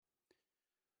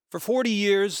For 40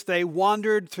 years, they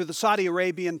wandered through the Saudi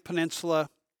Arabian peninsula,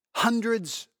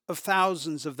 hundreds of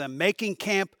thousands of them, making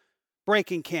camp,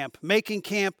 breaking camp, making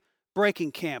camp,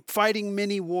 breaking camp, fighting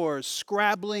many wars,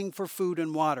 scrabbling for food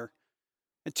and water,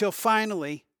 until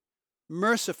finally,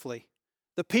 mercifully,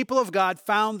 the people of God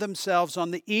found themselves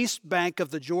on the east bank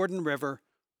of the Jordan River,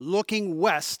 looking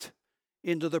west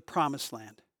into the promised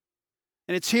land.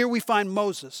 And it's here we find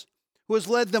Moses, who has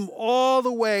led them all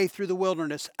the way through the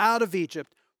wilderness, out of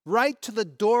Egypt, right to the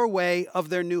doorway of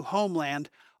their new homeland,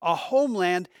 a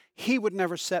homeland he would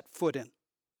never set foot in.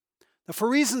 Now, for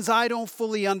reasons I don't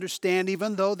fully understand,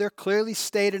 even though they're clearly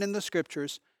stated in the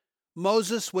scriptures,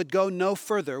 Moses would go no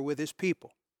further with his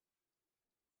people.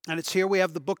 And it's here we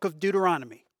have the book of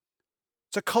Deuteronomy.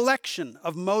 It's a collection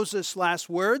of Moses' last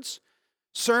words,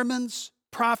 sermons,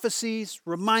 prophecies,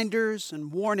 reminders,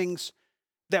 and warnings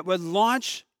that would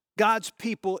launch God's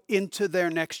people into their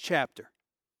next chapter.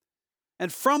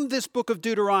 And from this book of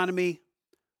Deuteronomy,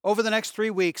 over the next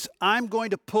 3 weeks, I'm going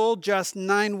to pull just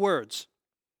 9 words.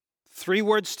 3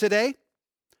 words today,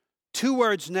 2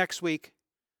 words next week,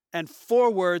 and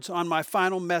 4 words on my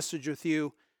final message with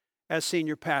you as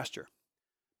senior pastor.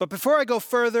 But before I go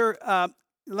further,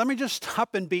 let me just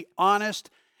stop and be honest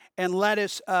and let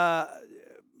us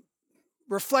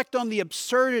reflect on the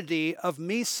absurdity of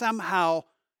me somehow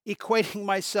equating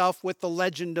myself with the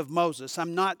legend of Moses.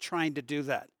 I'm not trying to do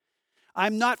that.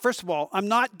 First of all, I'm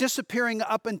not disappearing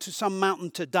up into some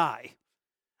mountain to die.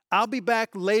 I'll be back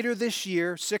later this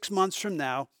year, 6 months from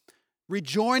now,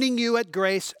 rejoining you at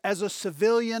Grace as a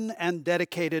civilian and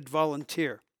dedicated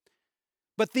volunteer.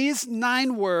 But these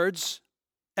 9 words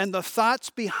and the thoughts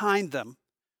behind them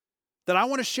that I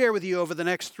want to share with you over the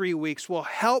next 3 weeks will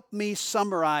help me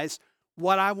summarize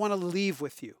what I want to leave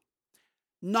with you.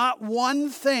 Not one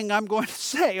thing I'm going to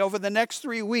say over the next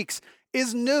 3 weeks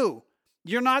is new.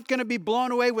 You're not going to be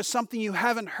blown away with something you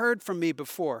haven't heard from me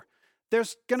before.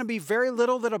 There's going to be very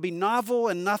little that'll be novel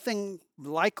and nothing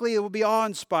likely it will be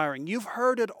awe-inspiring. You've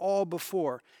heard it all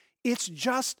before. It's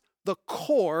just the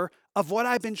core of what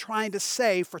I've been trying to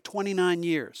say for 29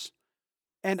 years.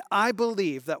 And I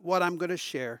believe that what I'm going to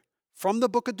share from the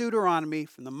book of Deuteronomy,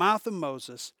 from the mouth of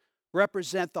Moses,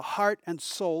 represent the heart and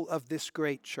soul of this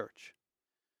great church.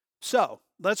 So,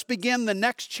 let's begin the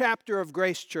next chapter of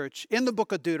Grace Church in the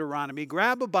book of Deuteronomy.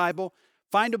 Grab a Bible,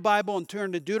 find a Bible, and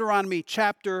turn to Deuteronomy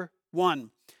chapter 1.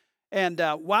 And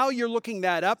while you're looking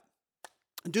that up,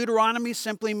 Deuteronomy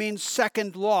simply means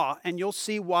second law, and you'll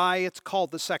see why it's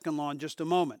called the second law in just a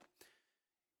moment.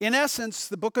 In essence,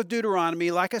 the book of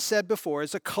Deuteronomy, like I said before,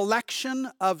 is a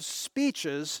collection of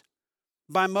speeches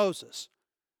by Moses.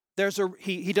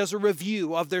 He does a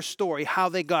review of their story, how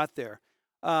they got there.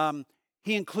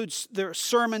 He includes their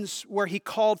sermons where he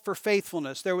called for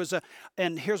faithfulness.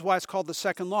 And here's why it's called the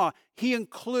second law. He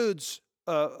includes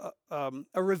a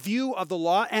review of the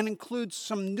law and includes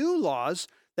some new laws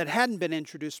that hadn't been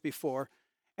introduced before.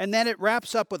 And then it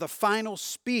wraps up with a final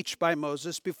speech by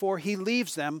Moses before he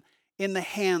leaves them in the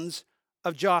hands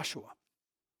of Joshua.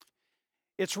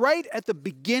 It's right at the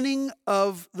beginning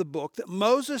of the book that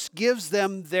Moses gives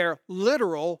them their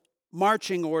literal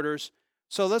marching orders.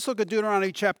 So let's look at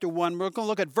Deuteronomy chapter 1. We're going to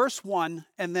look at verse 1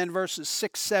 and then verses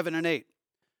 6, 7, and 8.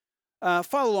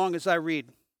 Follow along as I read.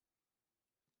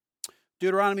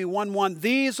 Deuteronomy 1:1.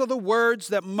 These are the words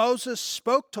that Moses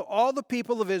spoke to all the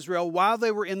people of Israel while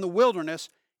they were in the wilderness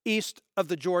east of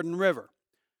the Jordan River.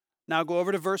 Now go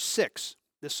over to verse 6.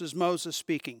 This is Moses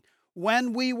speaking.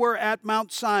 When we were at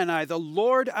Mount Sinai, the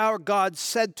Lord our God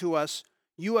said to us,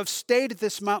 "You have stayed at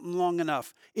this mountain long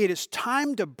enough. It is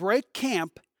time to break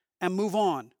camp and move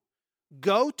on.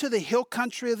 Go to the hill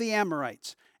country of the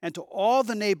Amorites and to all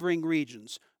the neighboring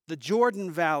regions, the Jordan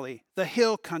Valley, the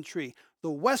hill country, the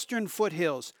western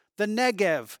foothills, the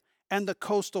Negev, and the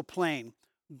coastal plain.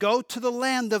 Go to the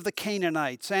land of the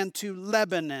Canaanites and to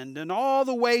Lebanon and all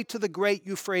the way to the great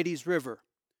Euphrates River.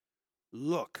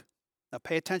 Look," now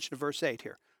pay attention to verse 8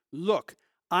 here. "Look,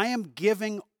 I am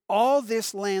giving all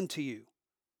this land to you.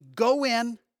 Go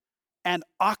in and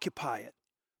occupy it.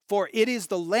 For it is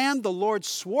the land the Lord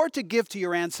swore to give to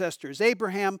your ancestors,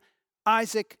 Abraham,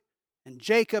 Isaac, and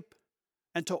Jacob,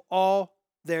 and to all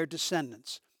their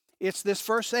descendants." It's this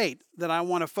verse 8 that I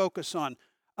want to focus on.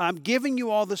 I'm giving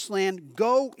you all this land.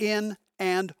 Go in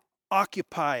and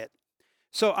occupy it.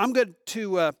 So I'm going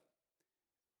to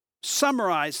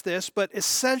summarize this, but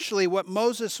essentially what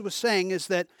Moses was saying is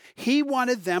that he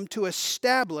wanted them to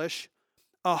establish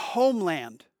a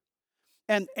homeland.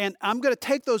 And I'm going to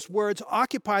take those words,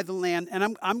 occupy the land, and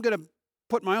I'm going to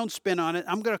put my own spin on it.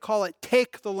 I'm going to call it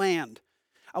take the land.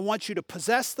 I want you to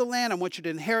possess the land. I want you to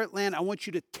inherit land. I want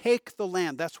you to take the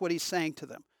land. That's what he's saying to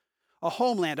them. a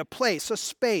homeland, a place, a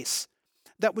space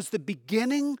that was the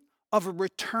beginning of a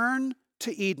return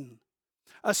to Eden.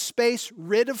 A space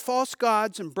rid of false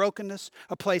gods and brokenness,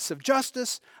 a place of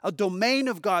justice, a domain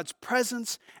of God's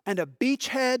presence, and a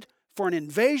beachhead for an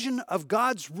invasion of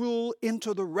God's rule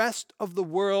into the rest of the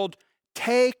world.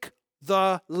 Take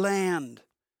the land.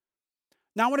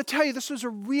 Now, I want to tell you, this was a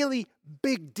really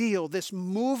big deal, this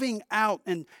moving out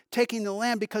and taking the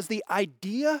land, because the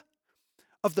idea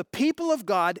of the people of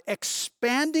God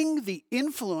expanding the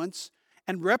influence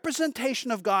and representation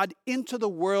of God into the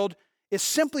world is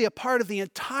simply a part of the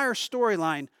entire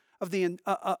storyline of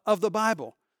the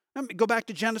Bible. Let me go back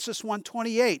to Genesis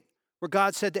 1:28, where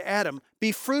God said to Adam,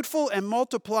 "Be fruitful and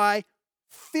multiply,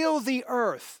 fill the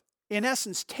earth." In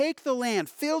essence, take the land,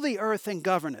 fill the earth and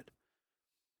govern it.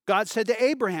 God said to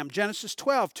Abraham, Genesis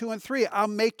 12:2-3, "I'll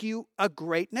make you a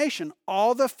great nation.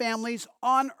 All the families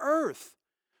on earth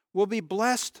will be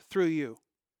blessed through you."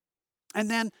 And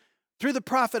then through the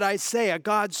prophet Isaiah,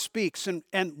 God speaks. And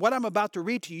what I'm about to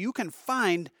read to you can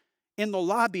find in the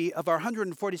lobby of our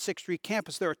 146th Street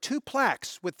campus. There are 2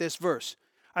 plaques with this verse.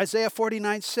 Isaiah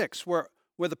 49:6, where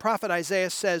the prophet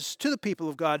Isaiah says to the people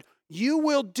of God, "You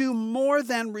will do more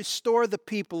than restore the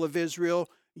people of Israel.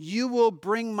 You will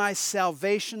bring my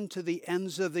salvation to the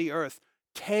ends of the earth."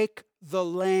 Take the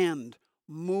land.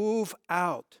 Move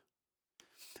out.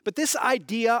 But this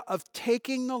idea of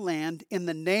taking the land in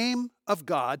the name of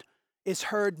God is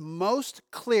heard most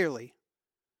clearly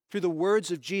through the words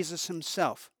of Jesus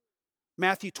himself.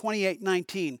 Matthew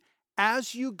 28:19,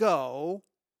 "As you go,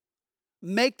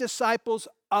 make disciples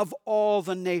of all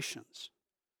the nations."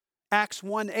 Acts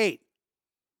 1:8,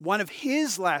 one of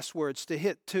his last words to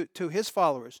his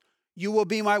followers, "You will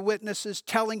be my witnesses,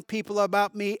 telling people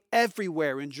about me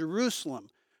everywhere in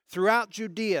Jerusalem, throughout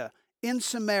Judea, in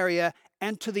Samaria,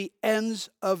 and to the ends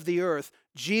of the earth."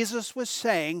 Jesus was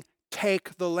saying,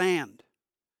 take the land.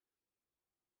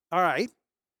 All right,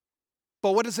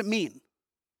 but what does it mean?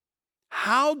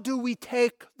 How do we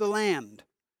take the land?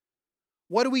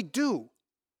 What do we do?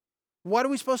 What are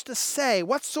we supposed to say?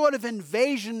 What sort of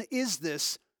invasion is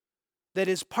this that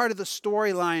is part of the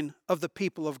storyline of the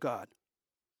people of God?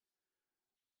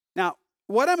 Now,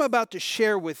 what I'm about to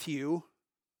share with you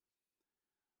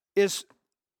is,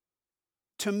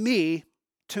 to me,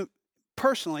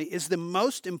 personally, is the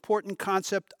most important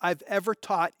concept I've ever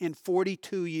taught in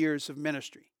 42 years of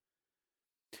ministry.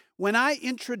 When I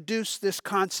introduced this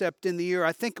concept in the year,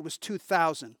 I think it was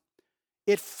 2000,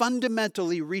 it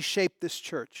fundamentally reshaped this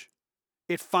church.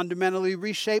 It fundamentally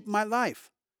reshaped my life.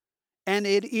 And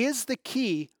it is the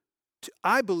key,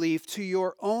 I believe, to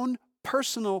your own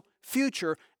personal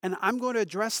future. And I'm going to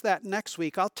address that next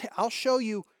week. I'll show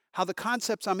you how the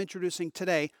concepts I'm introducing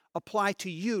today apply to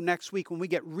you next week when we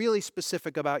get really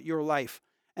specific about your life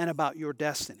and about your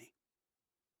destiny.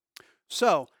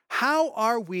 So, how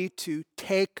are we to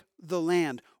take the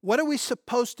land? What are we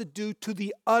supposed to do to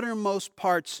the uttermost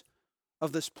parts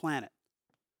of this planet?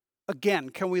 Again,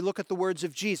 can we look at the words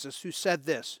of Jesus, who said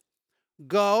this,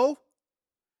 "Go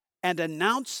and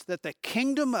announce that the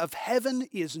kingdom of heaven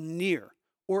is near,"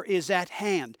 or is at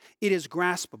hand. It is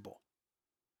graspable.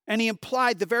 And he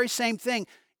implied the very same thing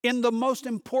in the most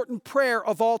important prayer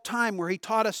of all time, where he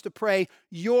taught us to pray,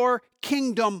 "Your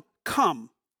kingdom come,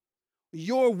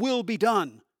 your will be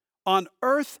done on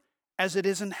earth as it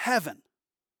is in heaven."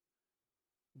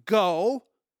 Go,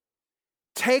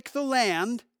 take the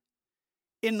land,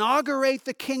 inaugurate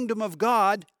the kingdom of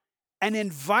God, and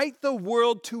invite the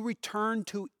world to return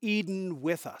to Eden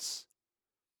with us.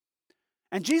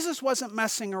 And Jesus wasn't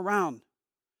messing around.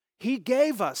 He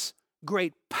gave us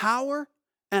great power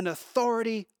and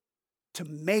authority to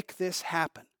make this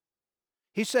happen.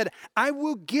 He said, "I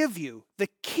will give you the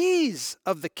keys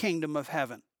of the kingdom of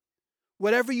heaven.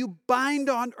 Whatever you bind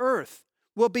on earth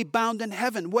will be bound in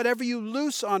heaven. Whatever you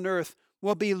loose on earth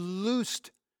will be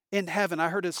loosed in heaven."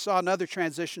 I saw another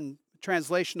translation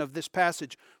of this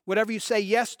passage. Whatever you say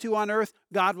yes to on earth,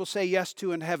 God will say yes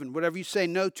to in heaven. Whatever you say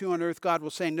no to on earth, God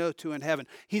will say no to in heaven.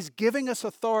 He's giving us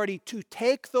authority to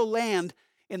take the land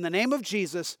in the name of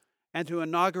Jesus and to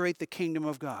inaugurate the kingdom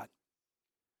of God.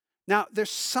 Now,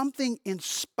 there's something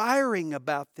inspiring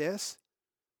about this,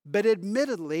 but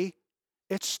admittedly,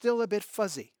 it's still a bit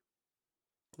fuzzy.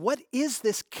 What is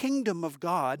this kingdom of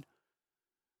God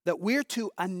that we're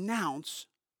to announce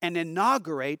and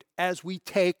inaugurate as we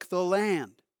take the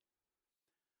land?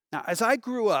 Now, as I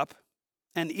grew up,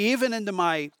 and even into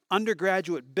my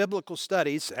undergraduate biblical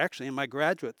studies, actually in my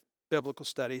graduate biblical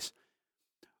studies,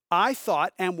 I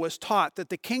thought and was taught that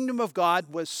the kingdom of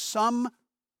God was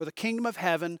the kingdom of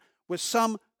heaven was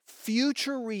some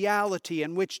future reality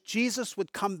in which Jesus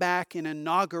would come back and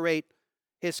inaugurate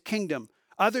his kingdom.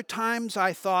 Other times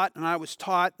I thought, and I was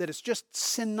taught, that it's just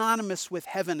synonymous with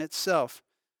heaven itself.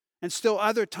 And still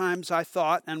other times I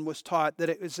thought and was taught that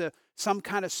it was some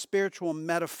kind of spiritual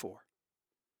metaphor.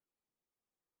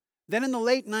 Then in the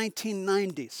late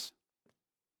 1990s,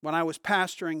 when I was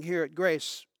pastoring here at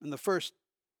Grace in the first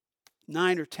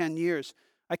 9 or 10 years,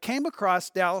 I came across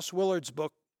Dallas Willard's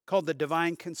book called The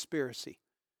Divine Conspiracy,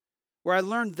 where I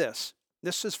learned this.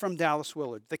 This is from Dallas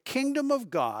Willard. The kingdom of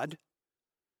God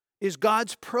is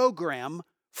God's program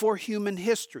for human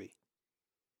history.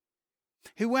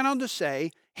 He went on to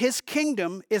say, his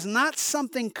kingdom is not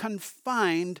something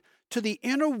confined to the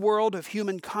inner world of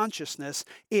human consciousness.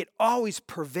 It always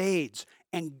pervades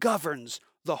and governs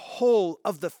the whole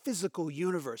of the physical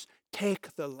universe.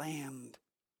 Take the land.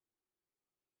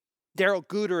 Darrell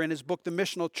Guter, in his book, The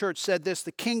Missional Church, said this: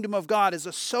 the kingdom of God is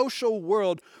a social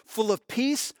world full of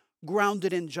peace,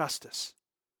 grounded in justice.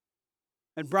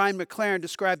 And Brian McLaren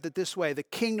described it this way: the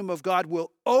kingdom of God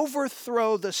will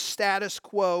overthrow the status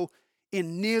quo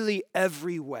in nearly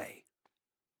every way.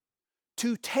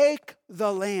 To take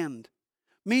the land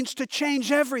means to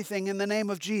change everything in the name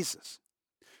of Jesus.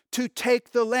 To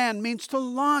take the land means to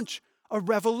launch a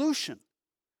revolution.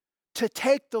 To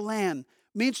take the land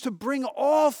means to bring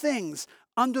all things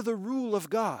under the rule of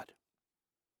God.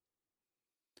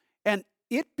 And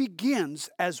it begins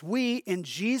as we, in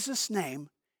Jesus' name,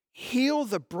 heal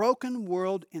the broken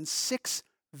world in 6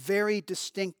 very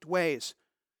distinct ways.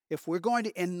 If we're going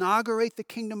to inaugurate the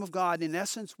kingdom of God, in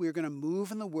essence, we're going to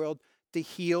move in the world to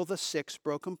heal the 6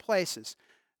 broken places.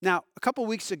 Now, a couple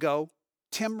weeks ago,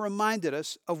 Tim reminded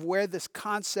us of where this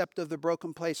concept of the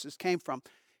broken places came from.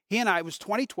 He and I, it was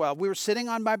 2012, we were sitting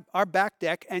on our back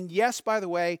deck, and yes, by the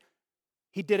way,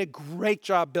 he did a great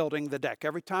job building the deck.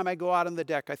 Every time I go out on the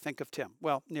deck, I think of Tim.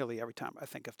 Well, nearly every time I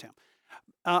think of Tim.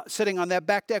 Sitting on that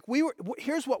back deck,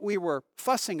 here's what we were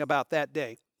fussing about that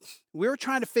day. We were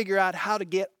trying to figure out how to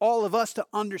get all of us to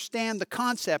understand the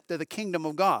concept of the kingdom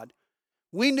of God.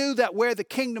 We knew that where the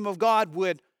kingdom of God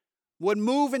would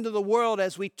move into the world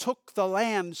as we took the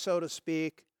land, so to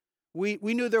speak, we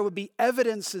knew there would be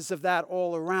evidences of that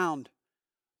all around.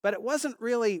 But it wasn't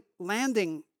really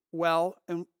landing well.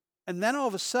 And then all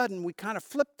of a sudden, we kind of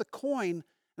flipped the coin.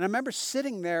 And I remember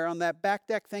sitting there on that back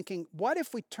deck thinking, what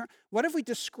if we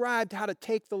described how to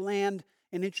take the land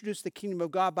and introduce the kingdom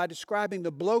of God by describing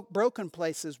the broken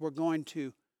places we're going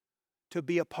to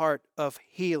be a part of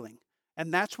healing?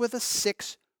 And that's where the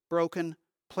 6 broken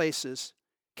places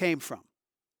came from.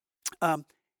 What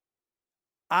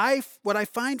I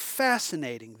find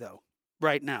fascinating, though,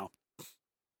 right now,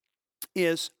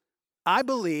 is I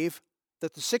believe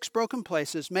that the 6 broken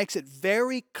places makes it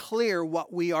very clear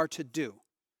what we are to do.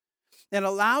 It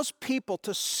allows people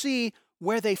to see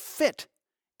where they fit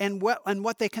and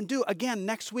what they can do. Again,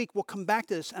 next week we'll come back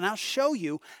to this, and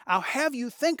I'll have you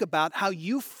think about how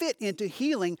you fit into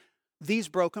healing these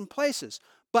broken places.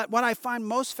 But what I find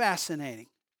most fascinating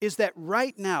is that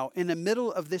right now, in the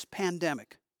middle of this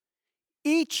pandemic,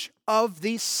 each of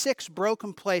these 6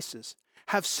 broken places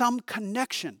have some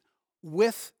connection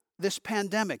with this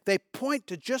pandemic. They point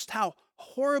to just how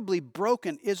horribly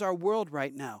broken is our world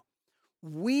right now.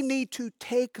 We need to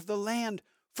take the land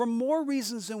for more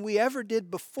reasons than we ever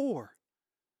did before,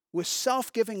 with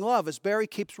self-giving love, as Barry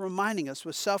keeps reminding us,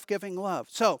 with self-giving love.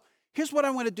 So here's what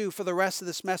I want to do for the rest of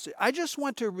this message. I just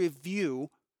want to review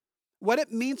what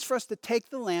it means for us to take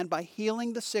the land by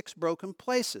healing the 6 broken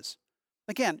places.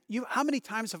 Again, how many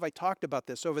times have I talked about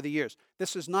this over the years?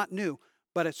 This is not new,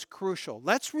 but it's crucial.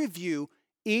 Let's review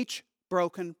each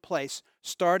broken place,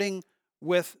 starting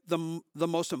with the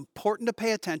most important to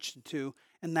pay attention to,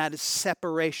 and that is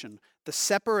separation. The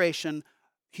separation,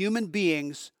 human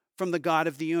beings from the God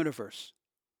of the universe.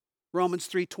 Romans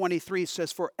 3:23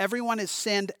 says, "For everyone has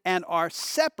sinned and are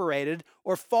separated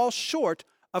or fall short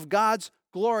of God's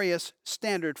glorious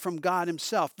standard from God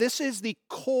himself." This is the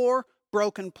core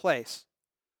broken place.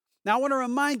 Now, I want to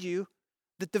remind you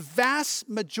that the vast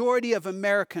majority of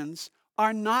Americans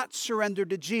are not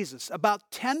surrendered to Jesus. About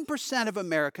 10% of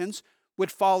Americans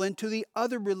would fall into the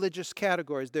other religious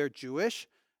categories. They're Jewish,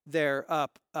 they're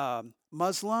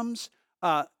Muslims,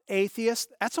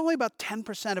 atheists. That's only about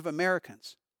 10% of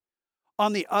Americans.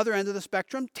 On the other end of the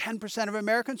spectrum, 10% of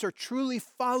Americans are truly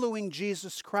following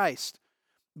Jesus Christ,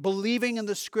 believing in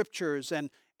the scriptures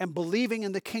and believing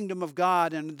in the kingdom of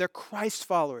God, and they're Christ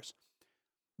followers.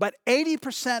 But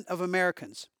 80% of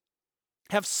Americans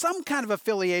have some kind of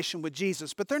affiliation with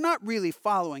Jesus, but they're not really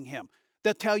following him.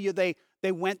 They'll tell you they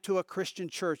went to a Christian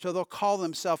church, or they'll call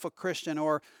themselves a Christian,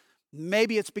 or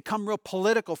Maybe it's become real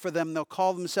political for them. They'll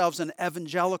call themselves an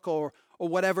evangelical or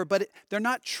whatever, but they're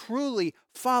not truly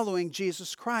following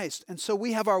Jesus Christ. And so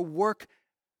we have our work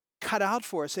cut out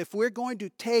for us. If we're going to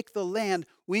take the land,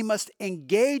 we must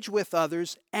engage with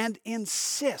others and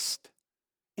insist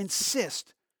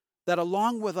that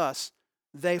along with us,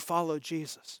 they follow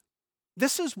Jesus.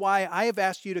 This is why I have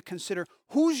asked you to consider,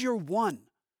 who's your one?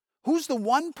 Who's the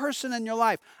one person in your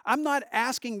life? I'm not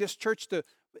asking this church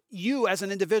you as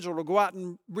an individual to go out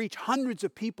and reach hundreds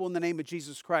of people in the name of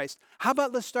Jesus Christ. How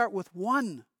about let's start with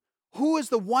one? Who is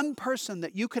the one person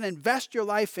that you can invest your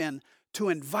life in to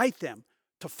invite them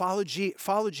to follow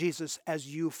Jesus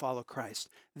as you follow Christ?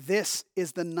 This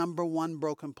is the number one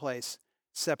broken place,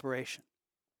 separation.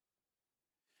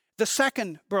 The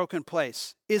second broken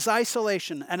place is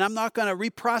isolation. And I'm not going to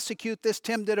re-prosecute this.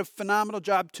 Tim did a phenomenal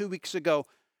job 2 weeks ago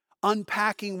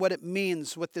unpacking what it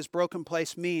means, what this broken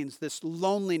place means, this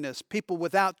loneliness, people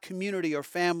without community or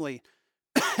family.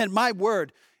 And my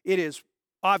word, it is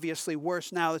obviously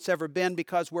worse now than it's ever been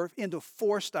because we're into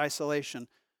forced isolation.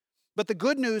 But the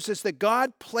good news is that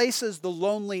God places the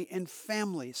lonely in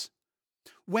families.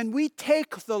 When we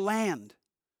take the land,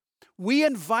 we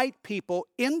invite people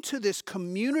into this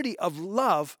community of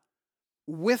love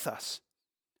with us.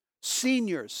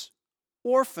 Seniors,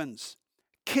 orphans,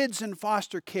 kids in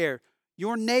foster care,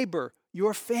 your neighbor,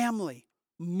 your family.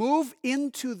 Move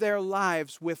into their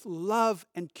lives with love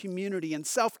and community and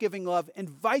self-giving love.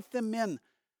 Invite them in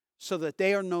so that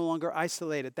they are no longer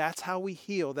isolated. That's how we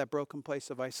heal that broken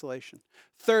place of isolation.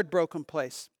 Third broken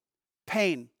place,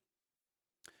 pain.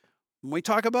 When we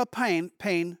talk about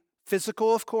pain,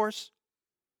 physical, of course,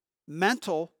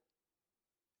 mental,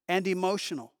 and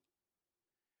emotional.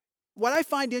 What I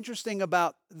find interesting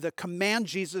about the command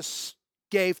Jesus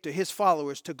gave to his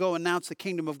followers to go announce the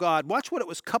kingdom of God, watch what it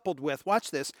was coupled with.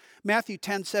 Watch this. Matthew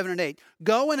 10, 7 and 8.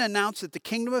 Go and announce that the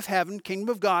kingdom of heaven, kingdom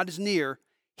of God is near.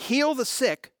 Heal the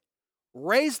sick,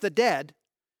 raise the dead,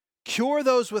 cure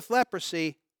those with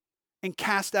leprosy, and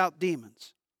cast out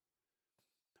demons.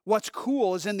 What's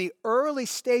cool is in the early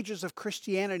stages of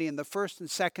Christianity in the first and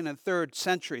second and third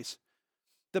centuries,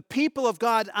 the people of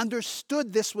God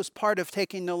understood this was part of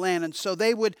taking the land. And so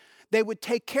they would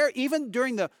take care, even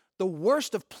during the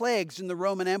worst of plagues in the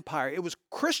Roman Empire. It was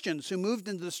Christians who moved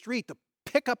into the street to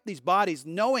pick up these bodies,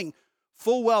 knowing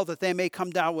full well that they may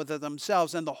come down with it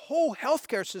themselves. And the whole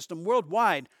healthcare system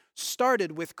worldwide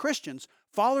started with Christians,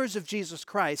 followers of Jesus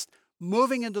Christ,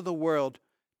 moving into the world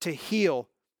to heal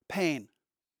pain.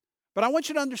 But I want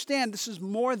you to understand this is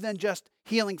more than just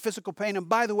healing physical pain. And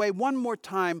by the way, one more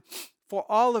time, for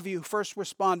all of you first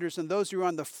responders and those who are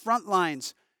on the front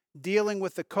lines dealing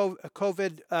with the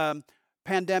COVID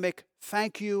pandemic,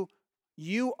 thank you.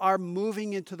 You are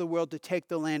moving into the world to take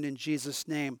the land in Jesus'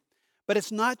 name. But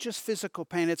it's not just physical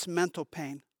pain, it's mental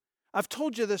pain. I've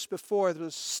told you this before. There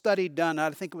was a study done, I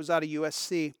think it was out of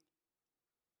USC,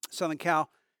 Southern Cal.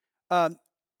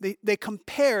 They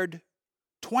compared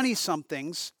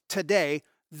 20-somethings today,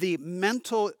 the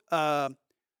mental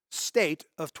state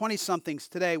of 20-somethings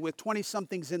today with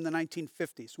 20-somethings in the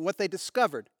 1950s. What they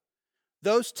discovered,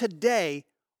 those today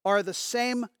are the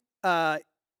same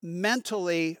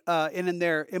mentally and in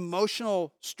their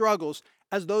emotional struggles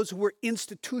as those who were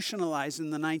institutionalized in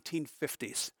the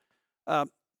 1950s.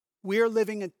 We are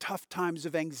living in tough times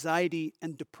of anxiety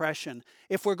and depression.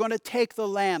 If we're going to take the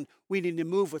land, we need to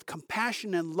move with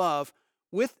compassion and love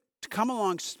to come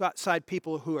alongside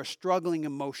people who are struggling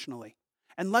emotionally.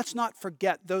 And let's not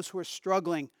forget those who are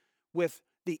struggling with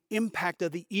the impact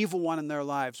of the evil one in their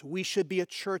lives. We should be a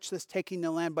church that's taking the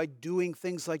land by doing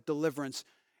things like deliverance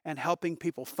and helping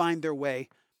people find their way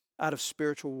out of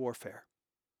spiritual warfare.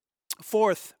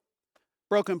 Fourth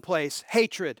broken place,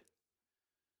 hatred.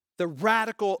 The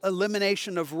radical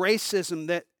elimination of racism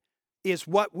that is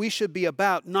what we should be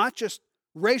about, not just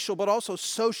racial, but also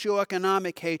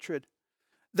socioeconomic hatred.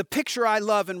 The picture I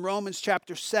love in Romans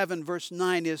chapter 7, verse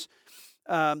 9 is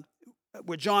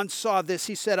where John saw this.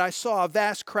 He said, I saw a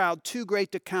vast crowd, too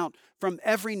great to count, from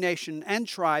every nation and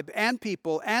tribe and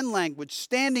people and language,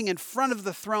 standing in front of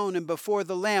the throne and before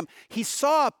the Lamb. He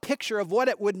saw a picture of what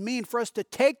it would mean for us to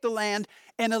take the land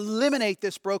and eliminate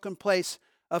this broken place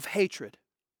of hatred.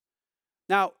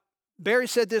 Now, Barry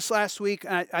said this last week,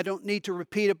 and I don't need to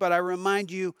repeat it, but I remind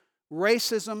you,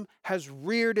 racism has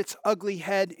reared its ugly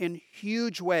head in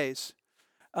huge ways.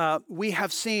 We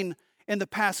have seen in the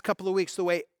past couple of weeks the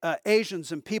way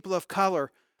Asians and people of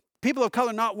color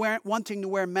not wanting to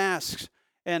wear masks.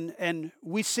 And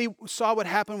we saw what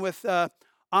happened with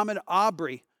Ahmaud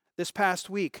Arbery this past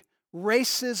week.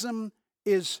 Racism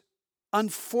is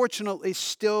unfortunately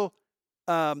still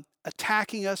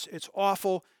attacking us. It's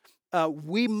awful.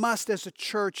 we must as a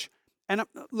church, and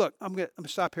look, I'm going to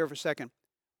stop here for a second.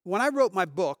 When I wrote my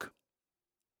book,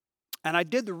 and I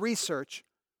did the research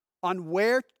on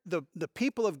where the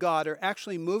people of God are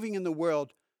actually moving in the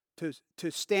world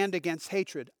to stand against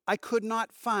hatred, I could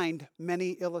not find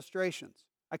many illustrations.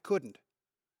 I couldn't.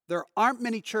 There aren't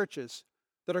many churches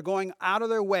that are going out of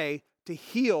their way to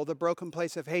heal the broken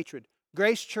place of hatred.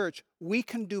 Grace Church, we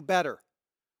can do better.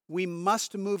 We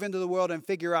must move into the world and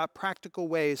figure out practical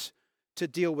ways to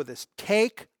deal with this.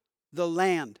 Take the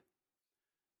land.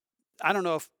 I don't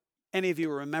know if any of you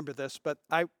remember this, but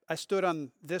I stood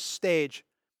on this stage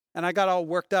and I got all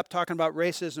worked up talking about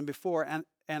racism before, and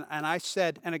I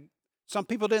said, some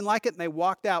people didn't like it and they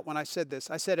walked out when I said this.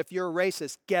 I said, if you're a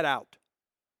racist, get out.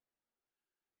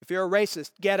 If you're a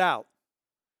racist, get out.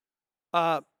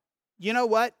 You know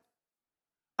what?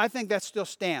 I think that still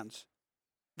stands.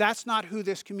 That's not who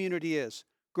this community is.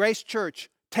 Grace Church,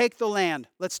 take the land.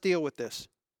 Let's deal with this.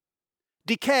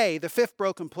 Decay, the fifth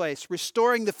broken place,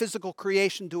 restoring the physical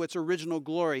creation to its original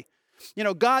glory. You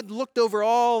know, God looked over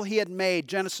all he had made,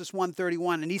 Genesis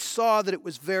 1:31, and he saw that it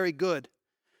was very good.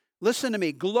 Listen to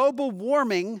me, global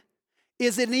warming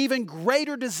is an even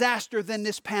greater disaster than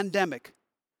this pandemic.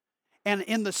 And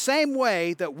in the same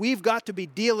way that we've got to be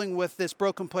dealing with this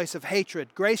broken place of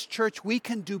hatred, Grace Church, we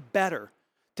can do better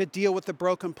to deal with the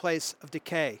broken place of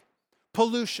decay.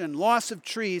 Pollution, loss of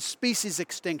trees, species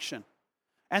extinction.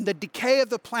 And the decay of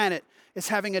the planet is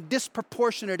having a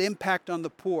disproportionate impact on the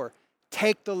poor.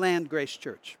 Take the land, Grace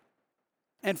Church.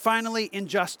 And finally,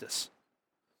 injustice.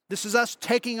 This is us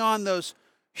taking on those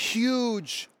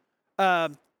huge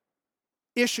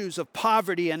issues of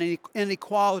poverty and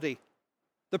inequality.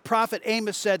 The prophet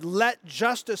Amos said, let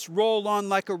justice roll on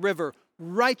like a river,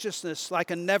 righteousness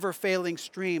like a never-failing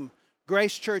stream.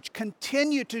 Grace Church,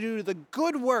 continue to do the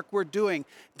good work we're doing,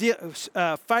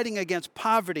 fighting against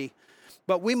poverty.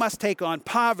 But we must take on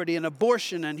poverty and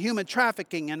abortion and human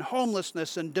trafficking and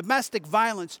homelessness and domestic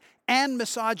violence and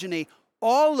misogyny.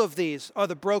 All of these are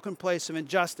the broken place of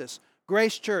injustice.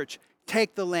 Grace Church,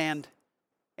 take the land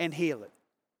and heal it.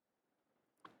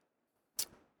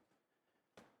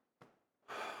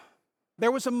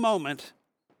 There was a moment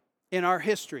in our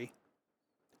history,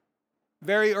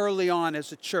 very early on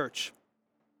as a church,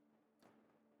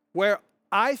 where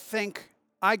I think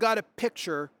I got a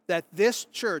picture that this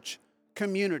church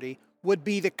community would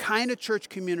be the kind of church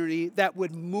community that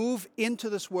would move into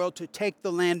this world to take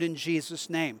the land in Jesus'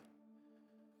 name.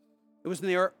 It was in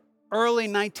the early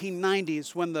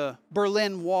 1990s when the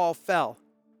Berlin Wall fell,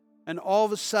 and all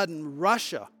of a sudden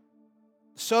Russia,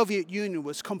 the Soviet Union,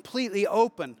 was completely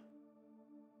open.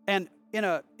 And in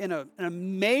an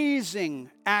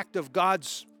amazing act of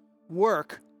God's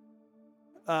work,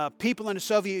 people in the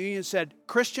Soviet Union said,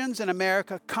 Christians in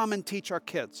America, come and teach our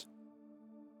kids.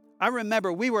 I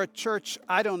remember we were a church,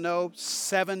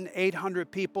 700,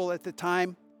 800 people at the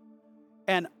time.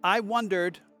 And I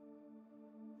wondered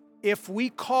if we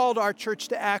called our church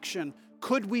to action,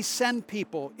 could we send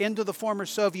people into the former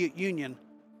Soviet Union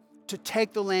to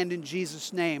take the land in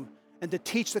Jesus' name and to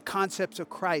teach the concepts of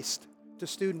Christ to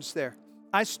students there?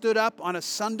 I stood up on a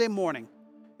Sunday morning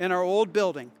in our old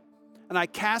building and I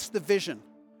cast the vision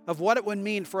of what it would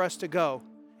mean for us to go.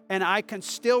 And I can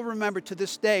still remember to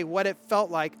this day what it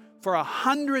felt like for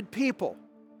 100 people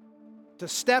to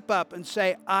step up and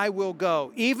say, I will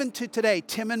go. Even to today,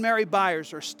 Tim and Mary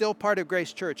Byers are still part of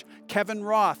Grace Church. Kevin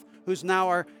Roth, who's now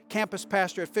our campus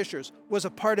pastor at Fishers, was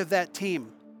a part of that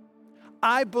team.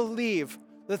 I believe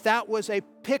that that was a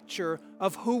picture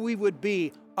of who we would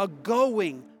be, a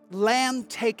going,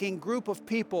 land-taking group of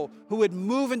people who would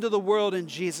move into the world in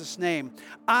Jesus' name.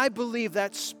 I believe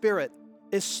that spirit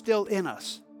is still in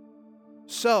us.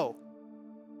 So,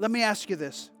 let me ask you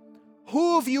this.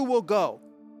 Who of you will go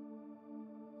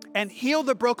and heal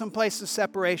the broken place of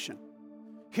separation?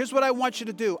 Here's what I want you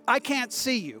to do. I can't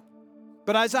see you,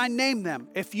 but as I name them,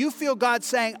 if you feel God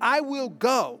saying, I will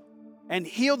go and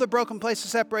heal the broken place of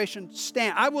separation,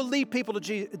 stand. I will lead people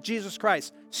to Jesus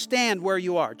Christ. Stand where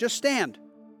you are. Just stand.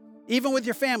 Even with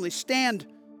your family, stand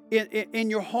in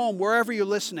your home, wherever you're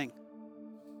listening.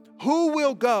 Who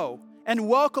will go and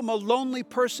welcome a lonely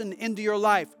person into your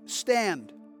life?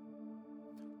 Stand.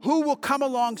 Who will come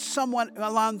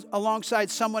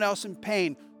alongside someone else in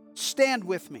pain? Stand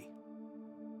with me.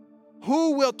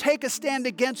 Who will take a stand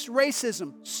against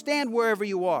racism? Stand wherever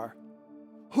you are.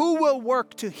 Who will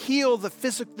work to heal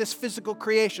this physical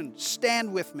creation?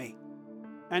 Stand with me.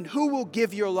 And who will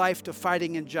give your life to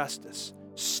fighting injustice?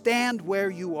 Stand where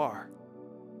you are.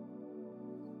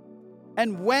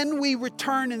 And when we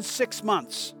return in 6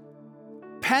 months,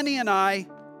 Penny and I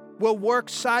will work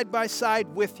side by side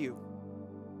with you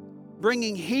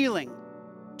bringing healing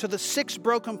to the 6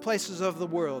 broken places of the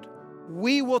world,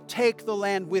 we will take the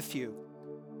land with you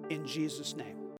in Jesus' name.